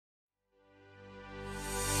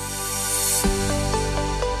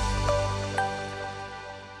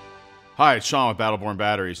Hi, it's Sean with Battleborn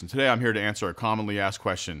Batteries, and today I'm here to answer a commonly asked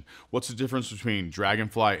question. What's the difference between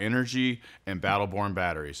Dragonfly Energy and Battleborn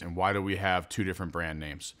Batteries, and why do we have two different brand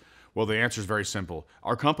names? Well, the answer is very simple.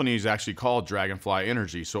 Our company is actually called Dragonfly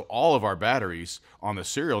Energy, so all of our batteries on the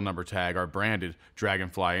serial number tag are branded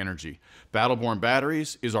Dragonfly Energy. Battleborn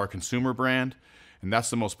Batteries is our consumer brand, and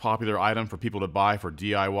that's the most popular item for people to buy for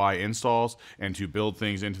DIY installs and to build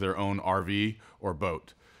things into their own RV or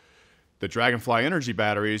boat. The Dragonfly Energy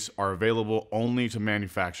batteries are available only to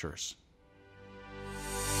manufacturers.